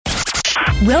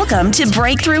Welcome to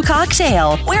Breakthrough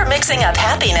Cocktail. We're mixing up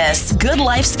happiness, good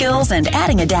life skills, and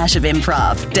adding a dash of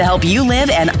improv to help you live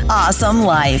an awesome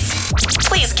life.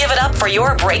 Please give it up for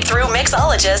your breakthrough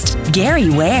mixologist,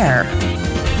 Gary Ware.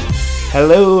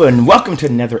 Hello, and welcome to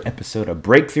another episode of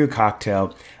Breakthrough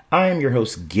Cocktail. I am your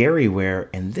host, Gary Ware,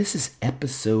 and this is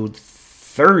episode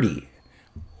 30.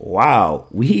 Wow,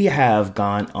 we have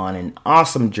gone on an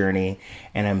awesome journey,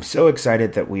 and I'm so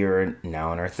excited that we are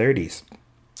now in our 30s.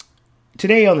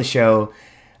 Today on the show,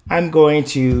 I'm going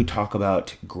to talk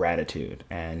about gratitude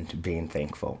and being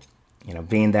thankful.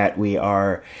 Being that we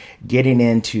are getting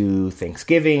into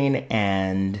Thanksgiving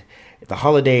and the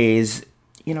holidays,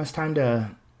 it's time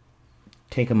to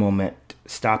take a moment,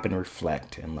 stop and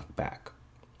reflect and look back.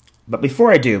 But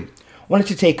before I do, I wanted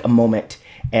to take a moment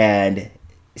and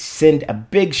send a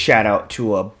big shout out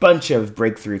to a bunch of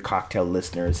Breakthrough Cocktail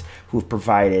listeners who've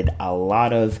provided a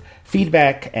lot of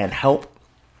feedback and help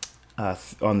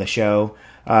on the show.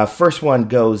 First one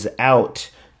goes out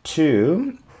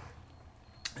to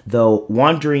the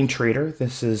Wandering Trader.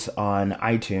 This is on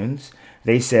iTunes.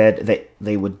 They said that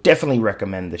they would definitely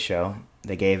recommend the show.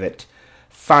 They gave it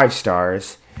 5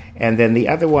 stars. And then the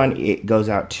other one, it goes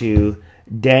out to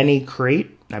Danny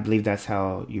Crate. I believe that's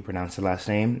how you pronounce the last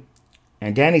name.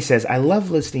 And Danny says, I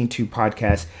love listening to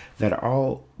podcasts that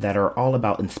are all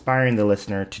about inspiring the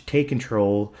listener to take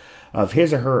control of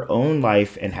his or her own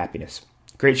life and happiness.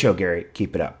 Great show, Gary.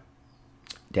 Keep it up.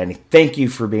 Danny, thank you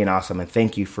for being awesome, and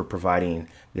thank you for providing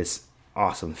this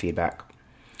awesome feedback.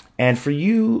 And for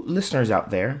you listeners out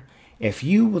there, if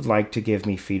you would like to give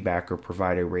me feedback or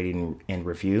provide a rating and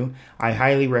review, I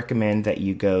highly recommend that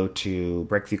you go to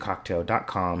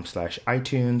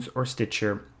breakthroughcocktail.com/iTunes or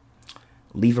Stitcher.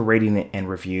 Leave a rating and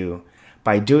review.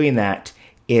 By doing that,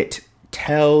 it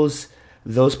tells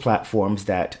those platforms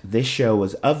that this show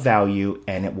was of value,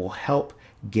 and it will help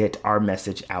get our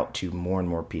message out to more and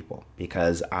more people,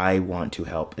 because I want to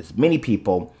help as many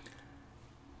people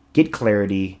get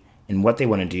clarity in what they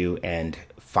want to do and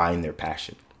find their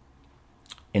passion.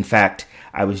 In fact,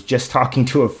 I was just talking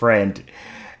to a friend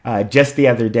just the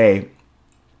other day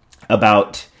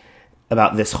about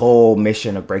this whole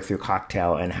mission of Breakthrough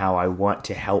Cocktail and how I want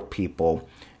to help people,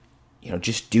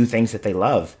 just do things that they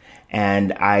love.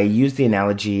 And I use the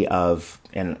analogy of,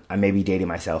 and I may be dating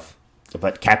myself,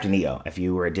 but Captain EO. If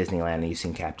you were at Disneyland and you've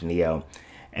seen Captain EO,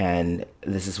 and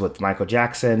this is with Michael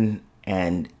Jackson,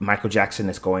 and Michael Jackson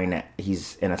is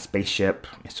he's in a spaceship.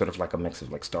 It's sort of like a mix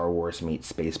of like Star Wars meets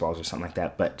Spaceballs or something like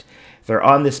that. But they're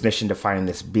on this mission to find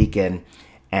this beacon,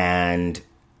 and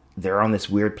they're on this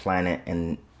weird planet,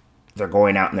 and they're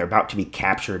going out and they're about to be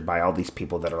captured by all these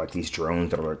people that are like these drones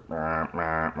that are like, rah,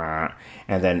 rah, rah.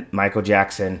 And then Michael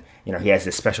Jackson, he has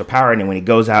this special power. And then when he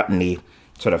goes out and he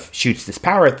sort of shoots this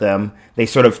power at them, they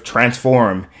sort of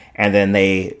transform. And then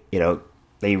they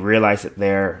realize that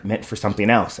they're meant for something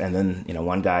else. And then,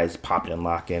 one guy's popping and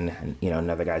locking and,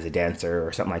 another guy's a dancer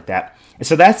or something like that. And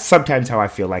so that's sometimes how I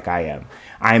feel like I am.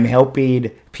 I'm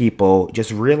helping people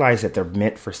just realize that they're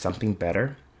meant for something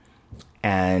better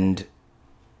and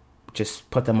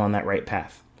just put them on that right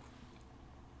path.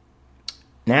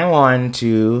 Now on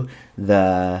to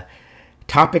the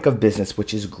topic of business,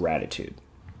 which is gratitude.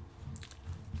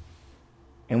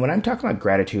 And when I'm talking about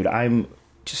gratitude, I'm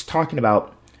just talking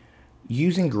about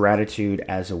using gratitude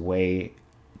as a way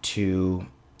to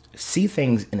see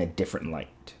things in a different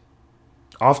light.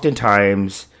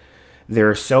 Oftentimes, there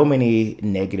are so many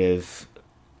negative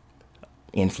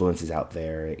influences out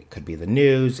there. It could be the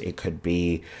news, it could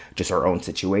be just our own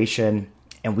situation,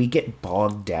 and we get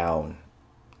bogged down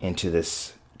into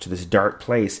this dark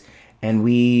place, and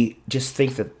we just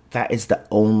think that is the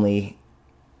only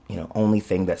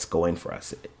thing that's going for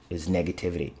us is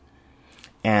negativity.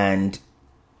 And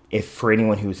if for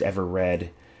anyone who's ever read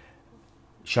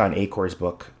Sean Acor's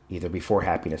book, either Before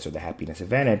Happiness or The Happiness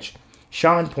Advantage,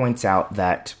 Sean points out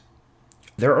that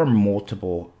there are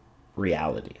multiple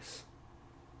realities.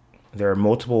 There are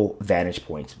multiple vantage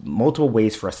points, multiple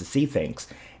ways for us to see things.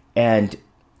 And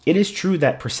it is true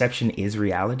that perception is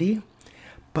reality,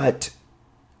 but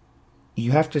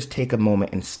you have to take a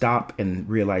moment and stop and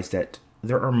realize that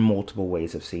there are multiple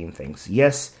ways of seeing things.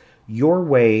 Yes, your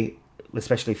way,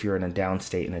 especially if you're in a down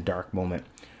state, in a dark moment,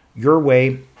 your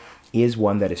way is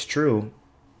one that is true,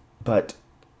 but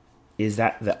is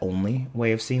that the only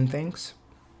way of seeing things?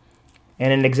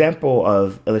 And an example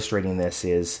of illustrating this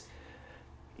is,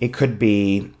 it could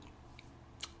be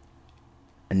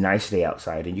a nice day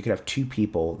outside, and you could have 2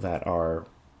 people that are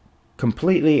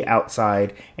completely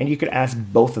outside, and you could ask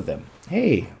both of them,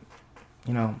 hey,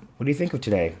 what do you think of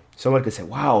today? Someone could say,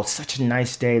 wow, such a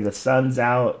nice day. The sun's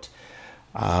out.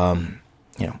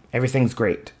 everything's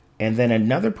great. And then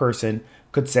another person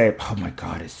could say, oh my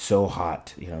God, it's so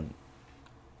hot,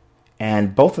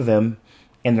 and both of them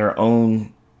from their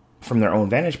own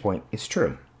vantage point, it's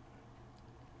true.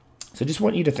 So just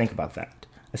want you to think about that,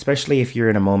 especially if you're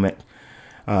in a moment,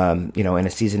 in a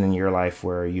season in your life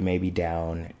where you may be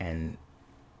down and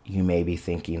you may be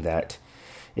thinking that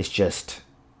it's just,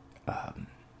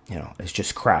 it's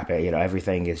just crap.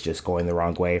 Everything is just going the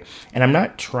wrong way. And I'm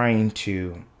not trying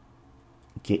to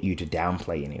get you to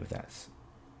downplay any of this.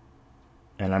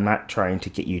 And I'm not trying to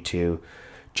get you to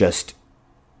just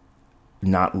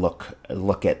not look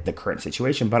at the current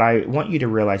situation, but I want you to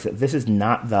realize that this is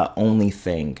not the only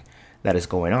thing that is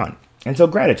going on. And so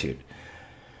gratitude,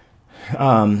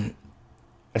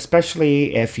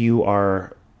 especially if you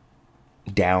are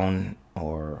down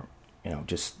or,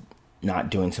 just not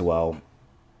doing so well,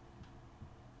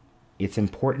 it's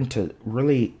important to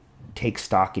really take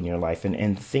stock in your life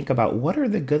and think about what are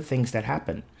the good things that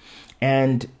happen.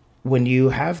 And when you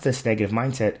have this negative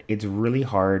mindset, it's really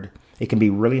hard. It can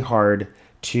be really hard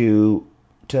to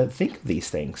think of these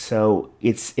things. So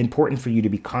it's important for you to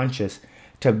be conscious,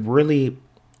 to really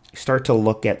start to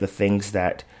look at the things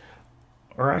that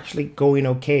are actually going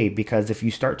okay. Because if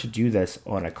you start to do this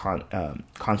on a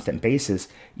constant basis,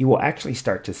 you will actually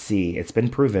start to see, it's been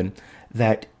proven,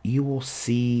 that you will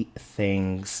see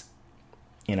things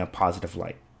in a positive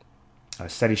light.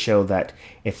 Studies show that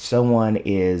if someone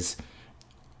is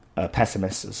a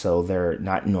pessimist, so they're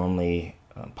not normally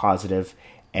positive,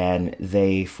 and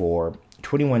they for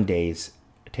 21 days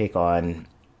take on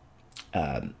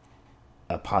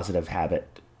a positive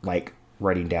habit like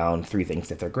writing down 3 things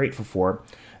that they're grateful for,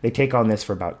 they take on this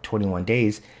for about 21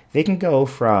 days, they can go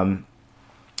from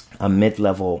a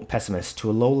mid-level pessimist to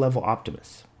a low-level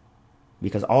optimist.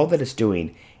 Because all that it's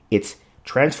doing, it's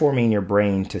transforming your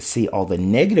brain to see all the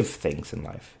negative things in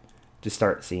life, to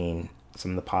start seeing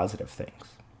some of the positive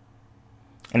things.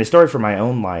 And a story from my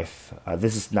own life,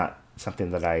 this is not something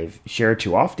that I've shared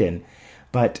too often,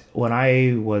 but when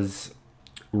I was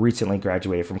recently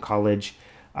graduated from college,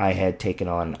 I had taken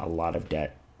on a lot of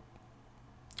debt.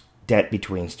 Debt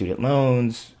between student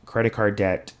loans, credit card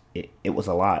debt, it was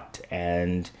a lot.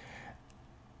 And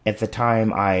at the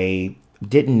time, I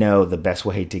didn't know the best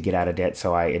way to get out of debt,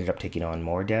 so I ended up taking on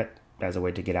more debt as a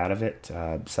way to get out of it,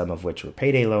 some of which were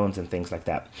payday loans and things like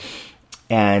that.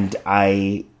 And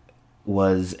I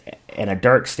was in a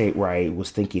dark state where I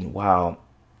was thinking, wow,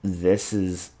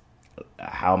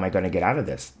 how am I going to get out of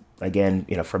this? Again,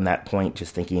 from that point,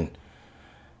 just thinking,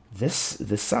 this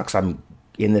sucks. I'm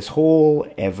in this hole.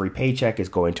 Every paycheck is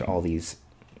going to all these,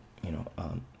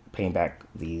 paying back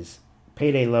these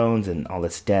payday loans and all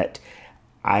this debt.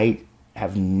 I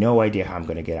have no idea how I'm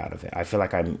going to get out of it. I feel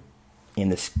like I'm in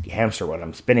this hamster wheel.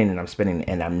 I'm spinning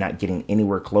and I'm not getting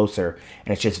anywhere closer.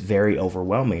 And it's just very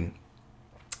overwhelming.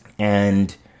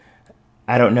 And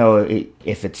I don't know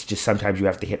if it's just sometimes you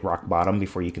have to hit rock bottom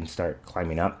before you can start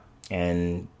climbing up.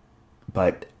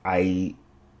 But I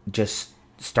just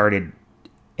started,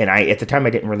 and at the time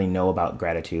I didn't really know about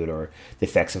gratitude or the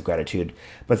effects of gratitude.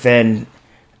 But then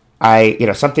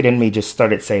something in me just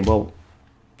started saying, well,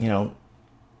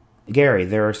 Gary,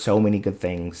 there are so many good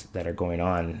things that are going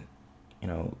on.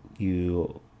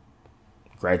 You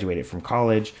graduated from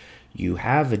college, you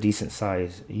have a decent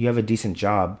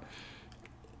job,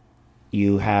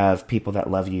 you have people that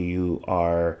love you, you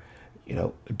are,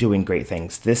 doing great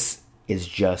things. This is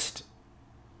just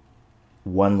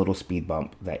one little speed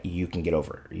bump that you can get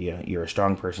over. You're a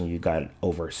strong person, you got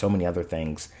over so many other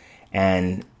things.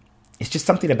 And it's just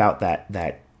something about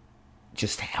that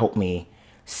just helped me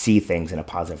see things in a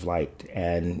positive light.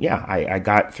 And yeah, I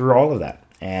got through all of that.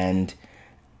 And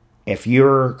if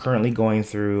you're currently going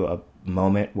through a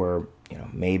moment where,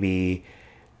 maybe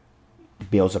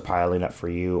bills are piling up for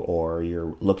you, or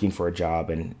you're looking for a job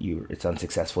and it's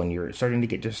unsuccessful and you're starting to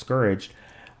get discouraged,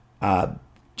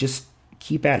 just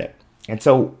keep at it. And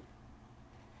so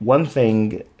one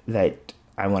thing that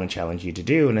I want to challenge you to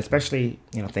do, and especially,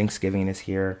 Thanksgiving is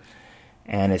here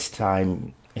and it's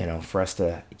time, for us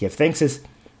to give thanks, is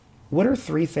what are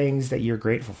 3 things that you're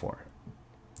grateful for?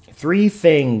 3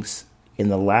 things in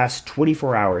the last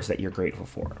 24 hours that you're grateful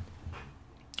for.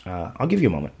 I'll give you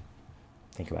a moment.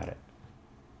 Think about it.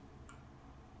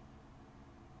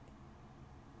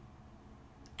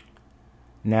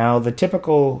 Now, the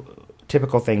typical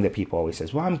thing that people always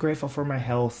says, well, I'm grateful for my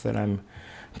health and I'm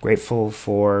grateful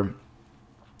for,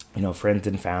 friends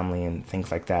and family and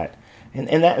things like that. And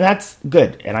that's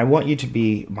good. And I want you to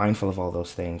be mindful of all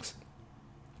those things.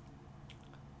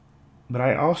 But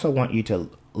I also want you to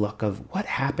look of what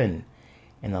happened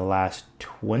in the last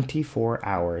 24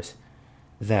 hours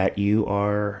that you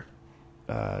are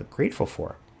grateful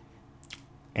for.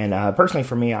 And personally,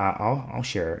 for me, I'll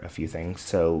share a few things.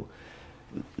 So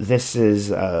this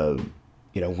is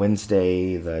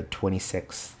Wednesday, the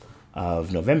 26th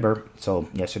of November. So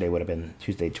yesterday would have been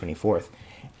Tuesday, 24th.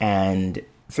 And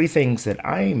three things that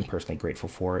I'm personally grateful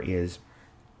for is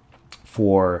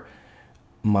for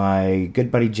my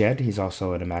good buddy Jed. He's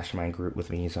also in a mastermind group with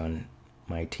me. He's on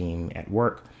my team at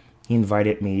work. He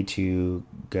invited me to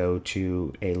go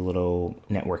to a little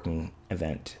networking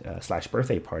event /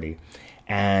 birthday party.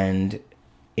 And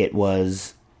it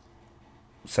was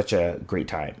such a great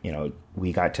time.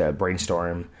 We got to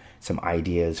brainstorm some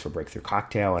ideas for Breakthrough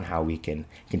Cocktail and how we can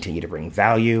continue to bring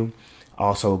value.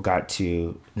 Also got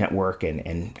to network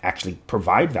and actually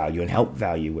provide value and help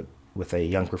value with a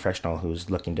young professional who's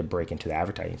looking to break into the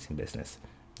advertising business.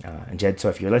 And Jed, so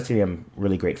if you're listening, I'm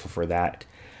really grateful for that.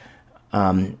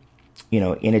 In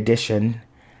addition,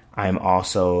 I'm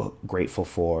also grateful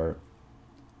for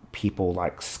people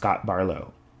like Scott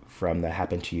Barlow from the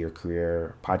Happen to Your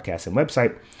Career podcast and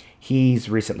website. He's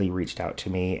recently reached out to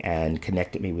me and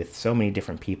connected me with so many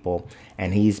different people,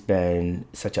 and he's been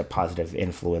such a positive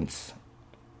influence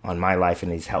on my life,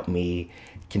 and he's helped me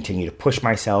continue to push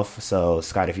myself. So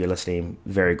Scott, if you're listening,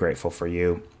 very grateful for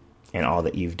you and all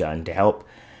that you've done to help.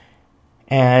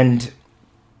 And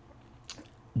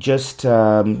just,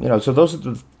 so those are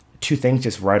the two things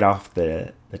just right off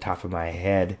the top of my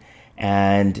head.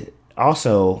 And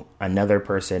also another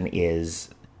person is,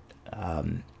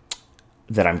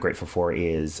 that I'm grateful for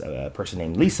is a person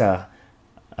named Lisa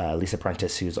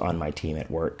Prentice, who's on my team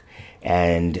at work.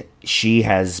 And she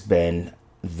has been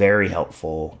very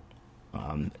helpful,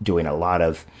 doing a lot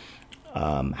of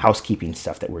housekeeping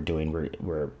stuff that we're doing.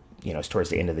 We're it's towards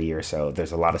the end of the year, so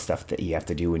there's a lot of stuff that you have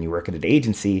to do when you work at an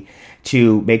agency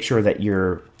to make sure that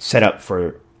you're set up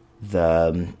for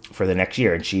the next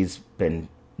year. And she's been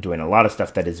doing a lot of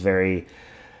stuff that is very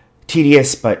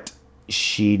tedious, but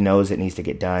she knows it needs to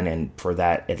get done, and for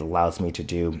that, it allows me to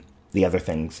do the other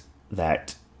things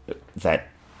that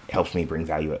helps me bring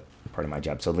value at part of my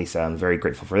job. So Lisa, I'm very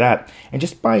grateful for that. And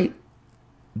just by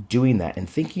doing that and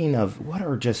thinking of what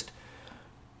are just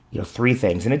three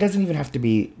things, and it doesn't even have to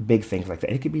be big things like that.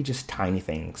 It could be just tiny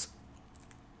things.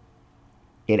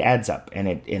 It adds up, and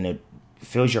it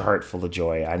fills your heart full of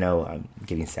joy. I know I'm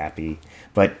getting sappy,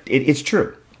 but it's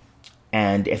true.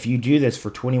 And if you do this for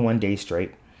 21 days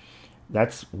straight,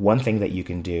 that's one thing that you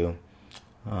can do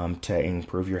to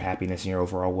improve your happiness and your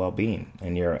overall well-being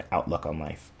and your outlook on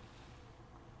life.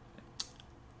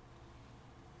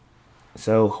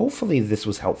 So hopefully this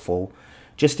was helpful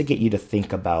just to get you to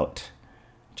think about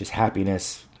just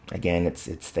happiness. Again, it's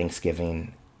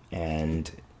Thanksgiving, and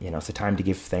it's a time to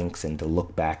give thanks and to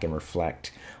look back and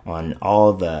reflect on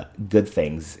all the good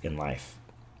things in life.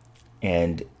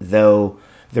 And though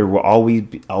there will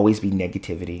always be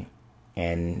negativity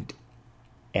and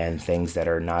things that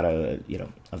are not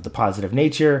of the positive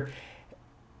nature,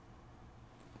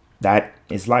 that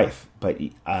is life. But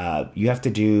you have to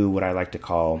do what I like to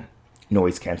call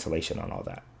noise cancellation on all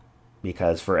that,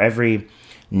 because for every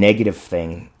negative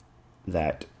thing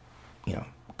that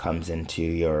comes into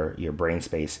your brain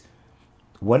space,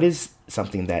 what is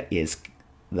something that is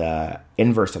the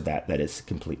inverse of that is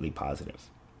completely positive?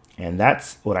 And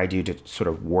that's what I do to sort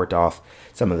of ward off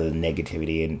some of the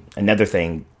negativity. And another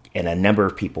thing, and a number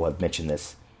of people have mentioned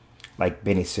this, like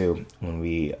Benny Sue,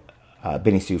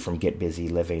 Benny Sue from Get Busy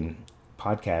Living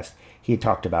podcast, he had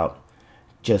talked about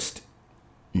just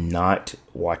not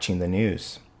watching the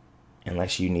news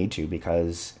unless you need to,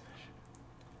 because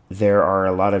there are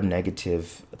a lot of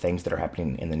negative things that are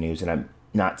happening in the news. And I'm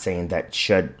not saying that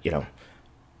should,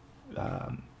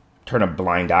 turn a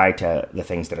blind eye to the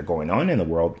things that are going on in the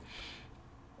world,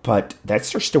 but that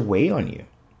starts to weigh on you.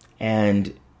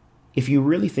 And if you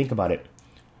really think about it,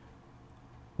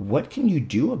 what can you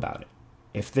do about it?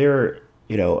 If they're,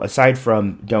 aside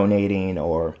from donating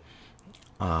or,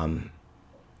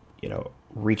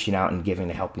 reaching out and giving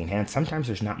a helping hand, sometimes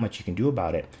there's not much you can do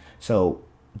about it. So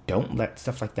don't let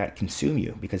stuff like that consume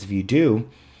you, because if you do,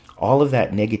 all of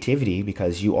that negativity,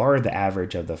 because you are the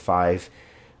average of the 5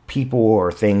 people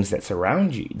or things that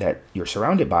surround you, that you're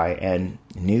surrounded by, and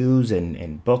news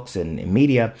and books and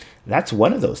media, that's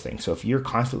one of those things. So if you're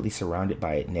constantly surrounded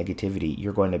by negativity,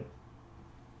 you're going to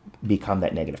become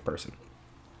that negative person.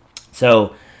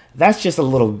 So that's just a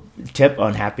little tip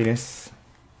on happiness,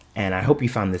 and I hope you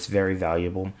found this very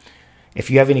valuable. If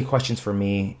you have any questions for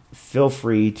me, feel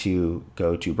free to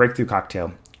go to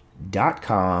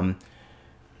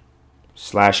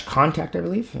breakthroughcocktail.com/contact, I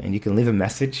believe, and you can leave a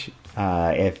message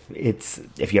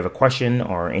if you have a question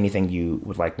or anything you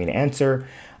would like me to answer.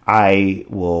 I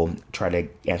will try to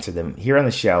answer them here on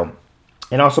the show.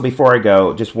 And also, before I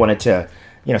go, just wanted to,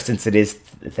 since it is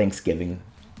Thanksgiving,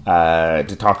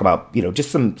 to talk about,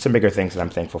 just some bigger things that I'm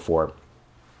thankful for.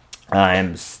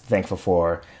 I'm thankful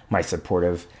for my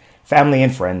supportive family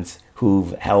and friends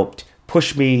who've helped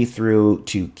push me through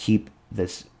to keep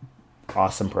this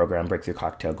awesome program, Breakthrough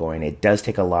Cocktail, going. It does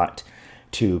take a lot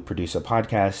to produce a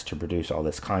podcast, to produce all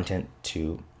this content,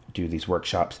 to do these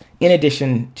workshops, in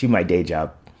addition to my day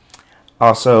job.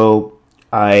 Also,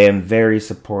 I am very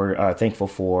thankful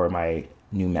for my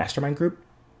new mastermind group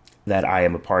that I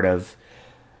am a part of.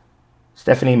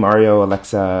 Stephanie, Mario,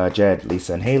 Alexa, Jed,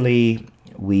 Lisa, and Haley.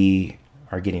 We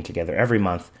are getting together every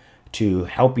month to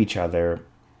help each other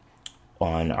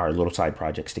on our little side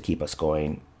projects to keep us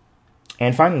going.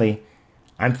 And finally,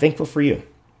 I'm thankful for you.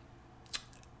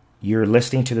 You're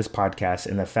listening to this podcast,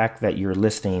 and the fact that you're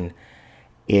listening,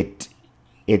 it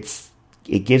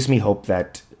gives me hope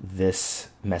that this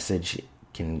message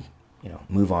can,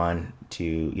 move on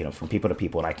to, from people to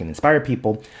people, and I can inspire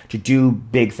people to do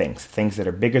big things that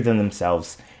are bigger than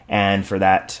themselves. And for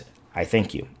that, I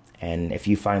thank you. And if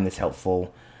you find this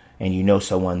helpful and you know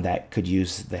someone that could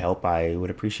use the help, I would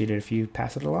appreciate it if you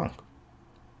pass it along.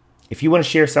 If you want to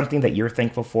share something that you're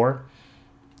thankful for,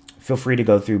 feel free to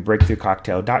go through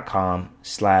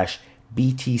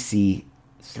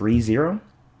breakthroughcocktail.com/BTC30.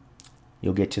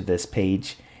 You'll get to this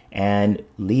page and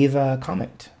leave a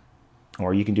comment,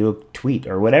 or you can do a tweet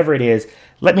or whatever it is.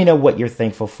 Let me know what you're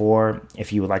thankful for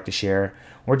if you would like to share,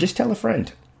 or just tell a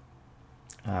friend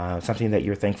something that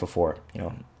you're thankful for.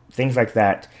 Things like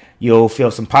that. You'll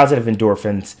feel some positive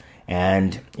endorphins,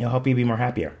 and it'll help you be more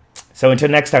happier. So until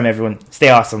next time, everyone, stay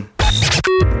awesome.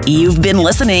 You've been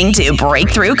listening to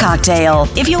Breakthrough Cocktail.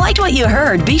 If you liked what you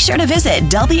heard, be sure to visit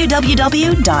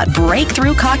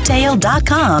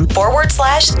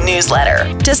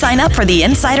www.breakthroughcocktail.com/newsletter to sign up for the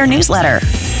Insider Newsletter.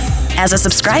 As a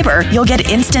subscriber, you'll get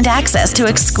instant access to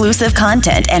exclusive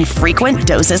content and frequent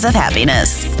doses of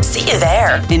happiness. See you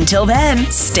there. Until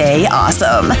then, stay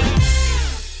awesome.